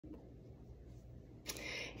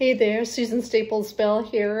Hey there, Susan Staples Bell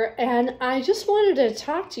here, and I just wanted to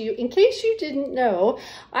talk to you. In case you didn't know,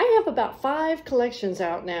 I have about 5 collections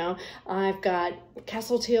out now. I've got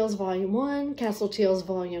Castle Tales Volume 1, Castle Tales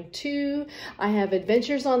Volume 2. I have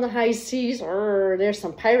Adventures on the High Seas. There's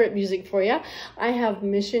some pirate music for you. I have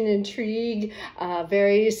Mission Intrigue,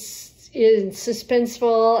 very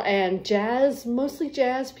suspenseful, and jazz, mostly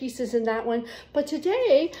jazz pieces in that one. But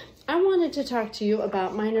today, I wanted to talk to you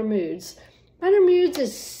about Minor Moods. Minor Moods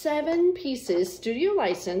is 7 pieces, studio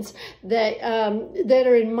license, that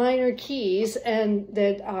are in minor keys, and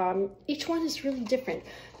that each one is really different.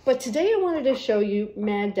 But today I wanted to show you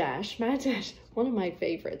Mad Dash. Mad Dash, one of my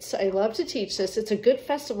favorites. I love to teach this. It's a good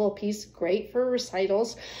festival piece, great for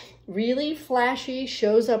recitals. Really flashy,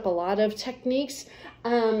 shows up a lot of techniques.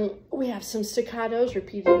 We have some staccatos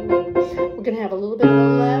repeated. We're going to have a little bit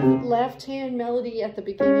of a left hand melody at the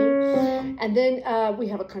beginning. And then we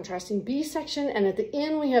have a contrasting B section. And at the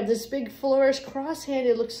end, we have this big flourish crosshand.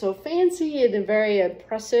 It looks so fancy and very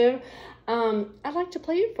impressive. I'd like to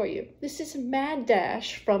play it for you. This is Mad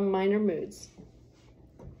Dash from Minor Moods.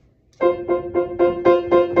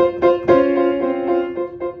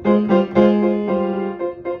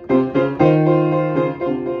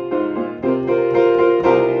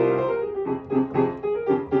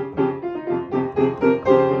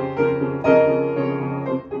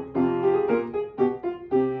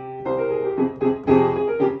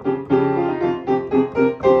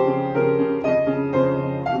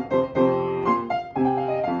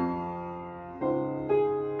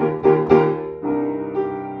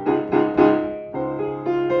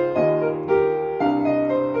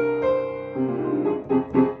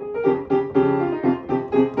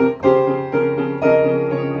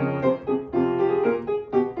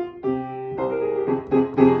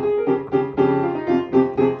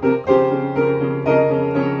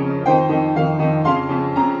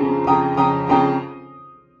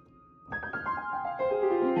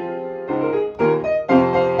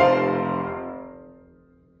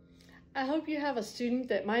 I hope you have a student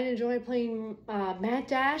that might enjoy playing Mad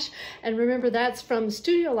Dash. And remember, that's from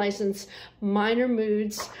studio license, Minor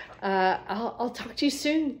Moods. I'll talk to you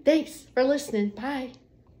soon. Thanks for listening. Bye.